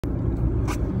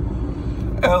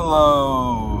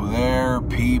Hello there,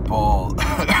 people.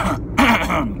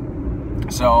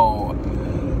 So,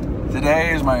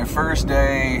 today is my first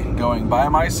day going by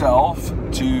myself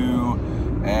to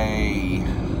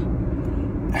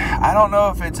I don't know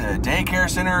if it's a daycare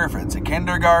center, if it's a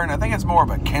kindergarten. I think it's more of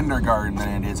a kindergarten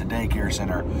than it is a daycare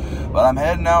center. But I'm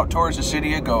heading out towards the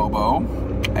city of Gobo,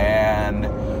 and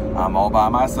I'm all by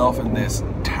myself in this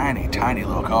tiny, tiny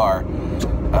little car.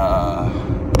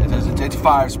 It's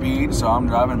 5-speed, so I'm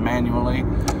driving manually.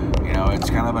 You know, it's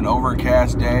kind of an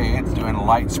overcast day. It's doing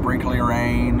light sprinkly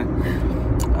rain.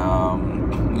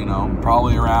 You know,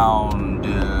 probably around,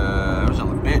 it was a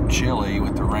bit chilly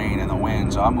with the rain and the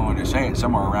wind, so I'm going to say it's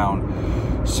somewhere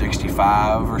around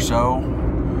 65 or so,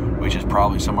 which is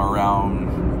probably somewhere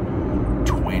around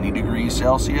 20 degrees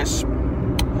Celsius.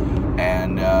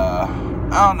 And,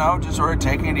 I don't know, just sort of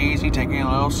taking it easy, taking it a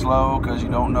little slow, because you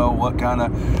don't know what kind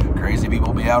of crazy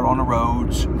people be out on the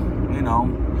roads. You know,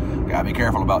 gotta be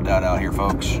careful about that out here,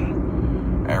 folks.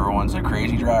 Everyone's a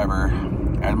crazy driver.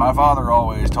 As my father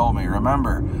always told me,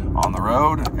 remember, on the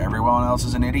road, everyone else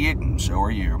is an idiot, and so are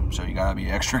you. So you gotta be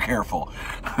extra careful.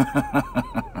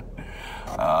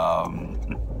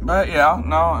 But yeah,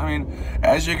 no, I mean,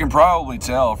 as you can probably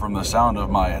tell from the sound of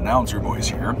my announcer voice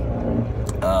here,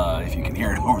 if you can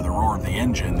hear it over the roar of the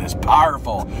engine, this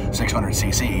powerful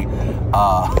 600cc,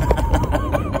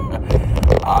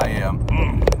 I am,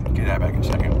 get that back in a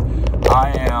second,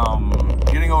 I am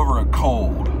getting over a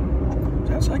cold. Is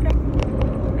that a second?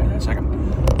 Yeah, that's a second.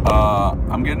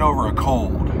 I'm getting over a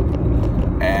cold,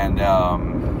 and,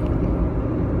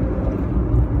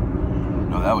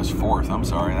 no, that was fourth, I'm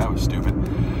sorry, that was stupid.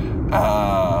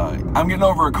 I'm getting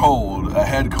over a cold, a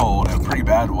head cold, a pretty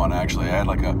bad one actually. I had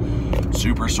like a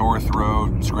super sore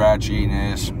throat,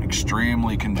 scratchiness,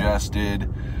 extremely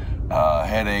congested,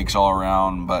 headaches all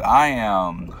around, but I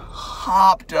am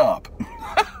hopped up.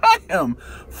 I am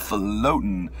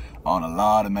floating on a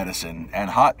lot of medicine and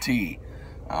hot tea.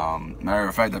 Matter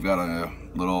of fact, I've got a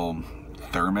little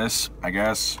thermos, I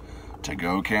guess,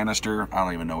 to-go canister, I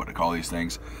don't even know what to call these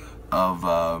things, of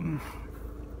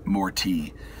more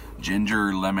tea.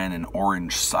 Ginger, lemon, and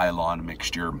orange Ceylon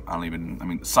mixture. I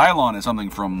mean, Ceylon is something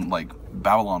from, like,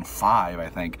 Babylon 5, I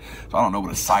think. So I don't know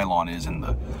what a Ceylon is in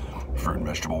the fruit and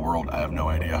vegetable world. I have no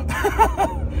idea.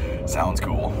 Sounds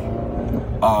cool.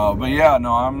 But yeah,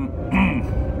 no,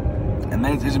 and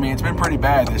it's been pretty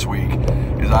bad this week,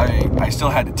 because I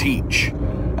still had to teach.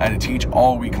 I had to teach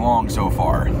all week long so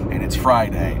far, and it's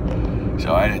Friday.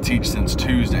 So I had to teach since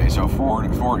Tuesday, so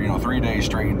 3 days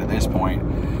straight into this point,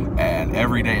 and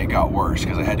every day it got worse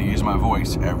because I had to use my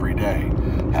voice every day.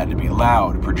 Had to be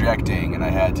loud, projecting, and I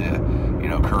had to, you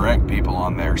know, correct people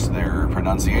on their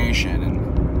pronunciation,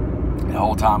 and the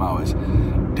whole time I was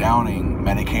downing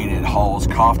medicated Hall's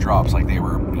cough drops like they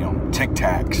were, you know, Tic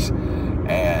Tacs,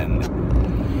 and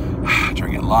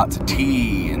drinking lots of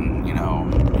tea and, you know,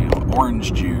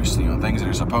 orange juice, you know, things that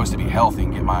are supposed to be healthy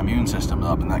and get my immune system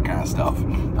up and that kind of stuff.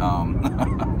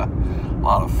 A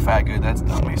lot of fat good that's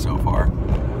done me so far.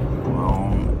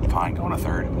 Well, fine, going to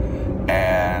third.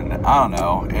 And I don't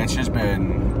know, it's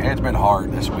been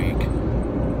hard this week.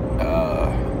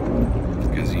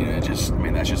 Because, you know, that's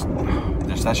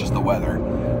just the weather.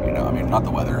 You know, I mean, not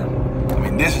the weather. I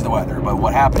mean, this is the weather, but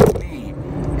what happened to me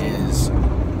is,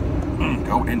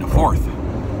 going into fourth.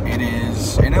 It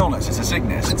is an illness, it's a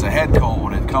sickness, it's a head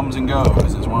cold, it comes and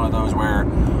goes. It's one of those where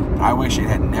I wish it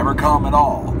had never come at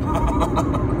all.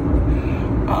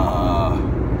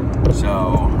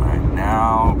 So, right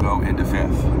now, go into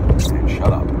fifth. And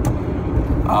shut up.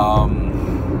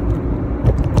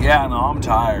 Yeah, no, I'm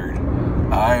tired.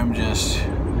 I've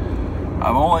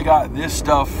only got this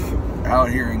stuff out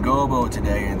here in Gobo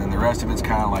today, and then the rest of it's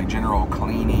kind of like general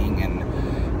cleaning, and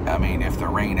I mean, if the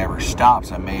rain ever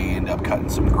stops, I may end up cutting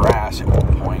some grass at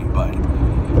one point, but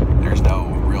there's no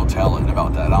real telling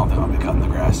about that. I don't think I'll be cutting the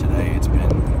grass today. It's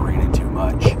been raining too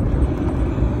much.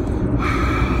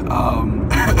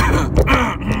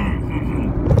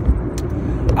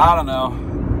 I don't know.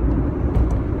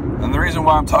 And the reason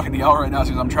why I'm talking to y'all right now is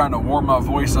because I'm trying to warm my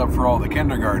voice up for all the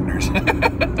kindergartners.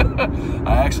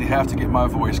 I actually have to get my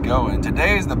voice going.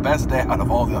 Today is the best day out of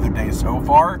all the other days so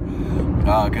far,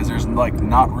 because there's like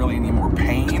not really any more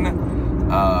pain.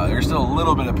 There's still a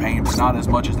little bit of pain, but not as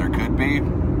much as there could be.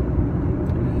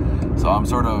 So I'm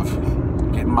sort of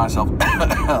getting myself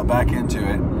back into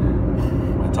it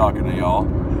by talking to y'all.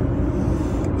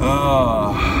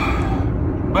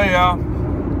 But yeah,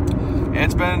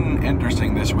 it's been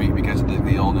interesting this week because of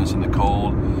the illness and the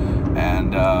cold.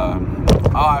 And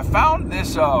I found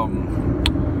this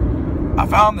I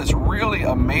found this really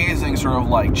amazing sort of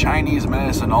like Chinese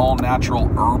medicine, all natural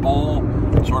herbal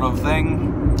sort of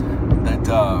thing that,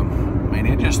 I mean,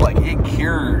 it just like, it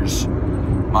cures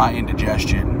my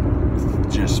indigestion.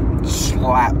 Just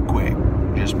slap quick.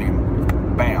 Just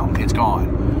bam, it's gone.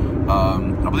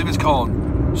 I believe it's called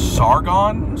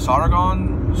Sargon.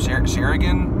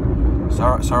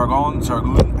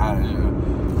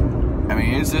 I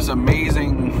mean, it's this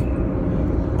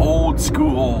amazing old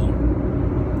school.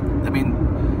 I mean,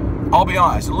 I'll be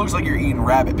honest, it looks like you're eating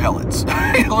rabbit pellets.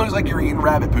 It looks like you're eating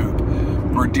rabbit poop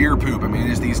or deer poop. I mean,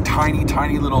 it's these tiny,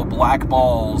 tiny little black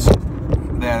balls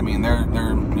that, I mean, they're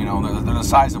you know, they're the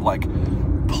size of like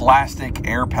plastic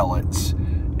air pellets,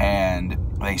 and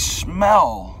they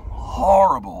smell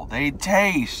horrible. They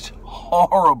taste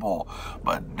horrible,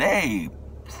 but they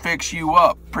fix you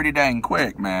up pretty dang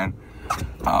quick, man.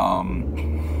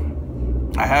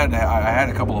 I had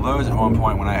a couple of those at one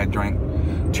point when I had drank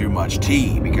too much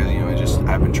tea, because, you know,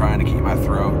 I've been trying to keep my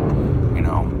throat, you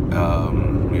know,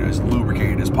 as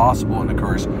lubricated as possible, and of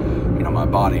course, you know, my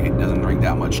body doesn't drink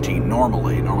that much tea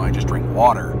normally. Normally I just drink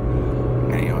water,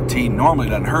 and, you know, tea normally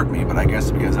doesn't hurt me, but I guess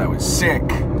because I was sick,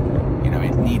 you know,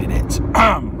 it needed it.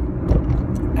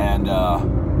 And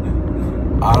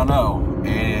I don't know,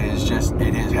 it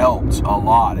has helped a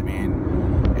lot. I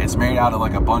mean, it's made out of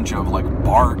like a bunch of like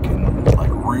bark and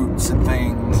like roots and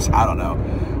things. I don't know.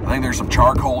 I think there's some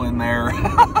charcoal in there.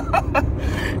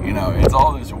 You know, it's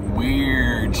all this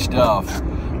weird stuff.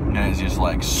 And it's just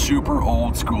like super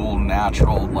old school,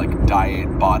 natural, like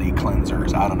diet body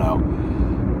cleansers. I don't know.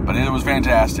 But it was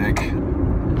fantastic.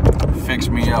 Fixed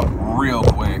me up real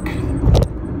quick.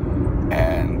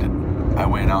 And I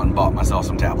went out and bought myself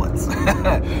some tablets.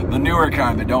 The newer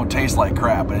kind that don't taste like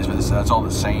crap, but that's all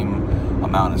the same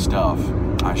amount of stuff.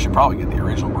 I should probably get the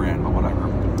original brand, but whatever.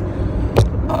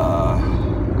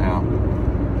 Yeah.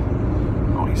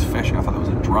 Oh, he's fishing. I thought that was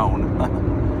a drone.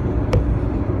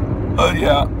 But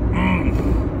yeah.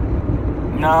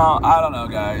 No, I don't know,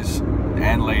 guys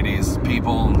and ladies,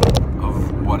 people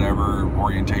of whatever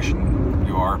orientation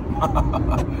you are.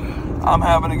 I'm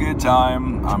having a good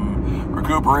time. I'm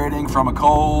recuperating from a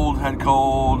head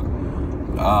cold.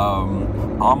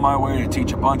 On my way to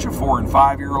teach a bunch of 4- and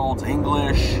 5-year-olds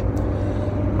English.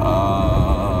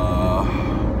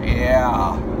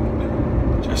 Yeah,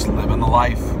 just living the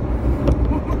life.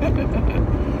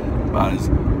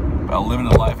 about living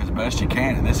the life as best you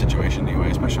can in this situation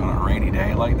anyway, especially on a rainy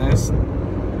day like this.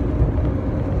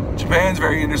 Japan's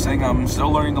very interesting. I'm still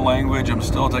learning the language. I'm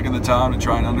still taking the time to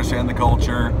try and understand the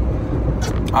culture.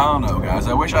 I don't know, guys.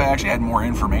 I wish I actually had more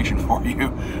information for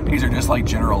you. These are just like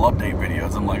general update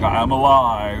videos. I'm like, I'm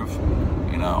alive,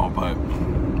 you know, but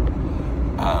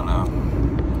I don't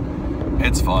know.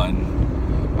 It's fun.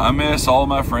 I miss all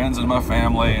my friends and my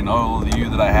family and all of you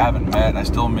that I haven't met. I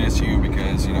still miss you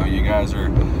because, you know, you guys are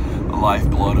the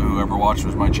lifeblood of whoever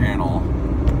watches my channel.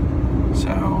 So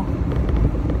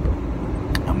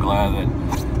I'm glad that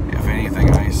if anything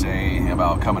I say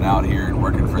about coming out here and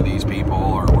working for these people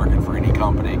or working for any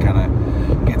company kind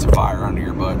of gets a fire under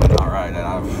your butt, then all right, and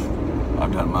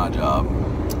I've done my job.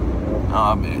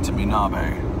 I made it to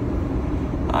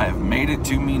Minabe. I have made it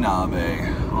to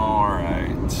Minabe. All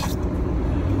right.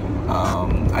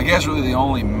 I guess really the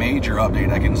only major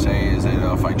update I can say is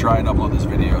that if I try and upload this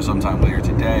video sometime later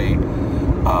today,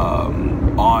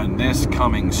 on this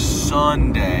coming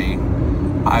Sunday,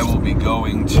 I will be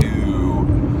going to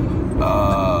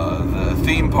the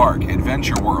theme park,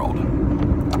 Adventure World.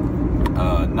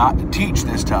 Not to teach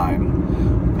this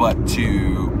time, but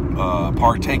to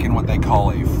partake in what they call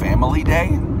a family day,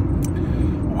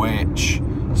 which,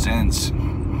 since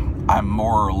I'm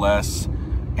more or less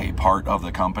a part of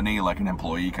the company, like an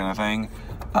employee kind of thing,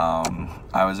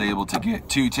 I was able to get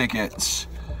 2 tickets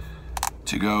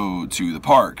to go to the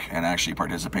park and actually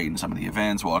participate in some of the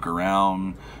events, walk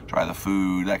around, try the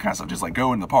food, that kind of stuff, just like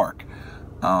go in the park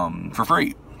for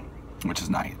free, which is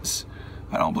nice.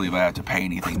 I don't believe I have to pay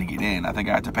anything to get in. I think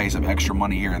I have to pay some extra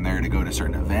money here and there to go to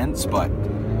certain events, but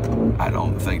I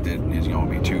don't think that it's going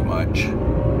to be too much.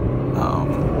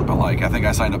 But like, I think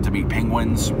I signed up to meet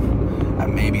penguins. I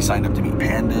maybe signed up to meet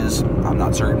pandas. I'm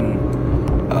not certain.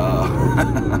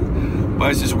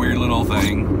 But it's this weird little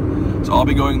thing. So I'll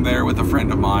be going there with a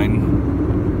friend of mine.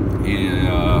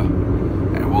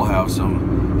 And we'll have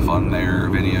some fun there,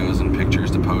 videos and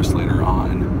pictures to post later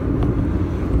on.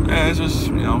 Yeah, it's just,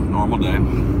 you know, normal day.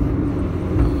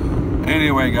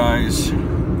 Anyway, guys,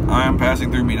 I am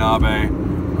passing through Minabe.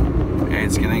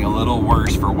 It's getting a little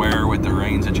worse for wear with the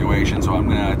rain situation, so I'm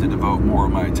going to have to devote more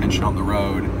of my attention on the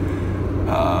road.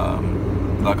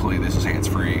 Luckily, this is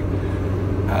hands-free.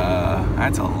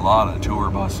 That's a lot of tour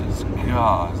buses.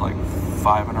 God, it's like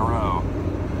 5 in a row.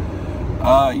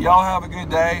 Y'all have a good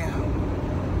day.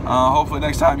 Hopefully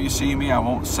next time you see me, I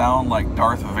won't sound like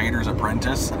Darth Vader's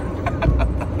apprentice.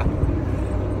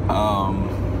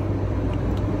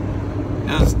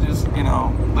 Just, you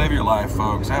know, live your life,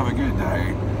 folks. Have a good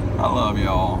day. I love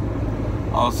y'all.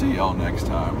 I'll see y'all next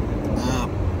time.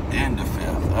 End of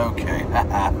 5th. Okay.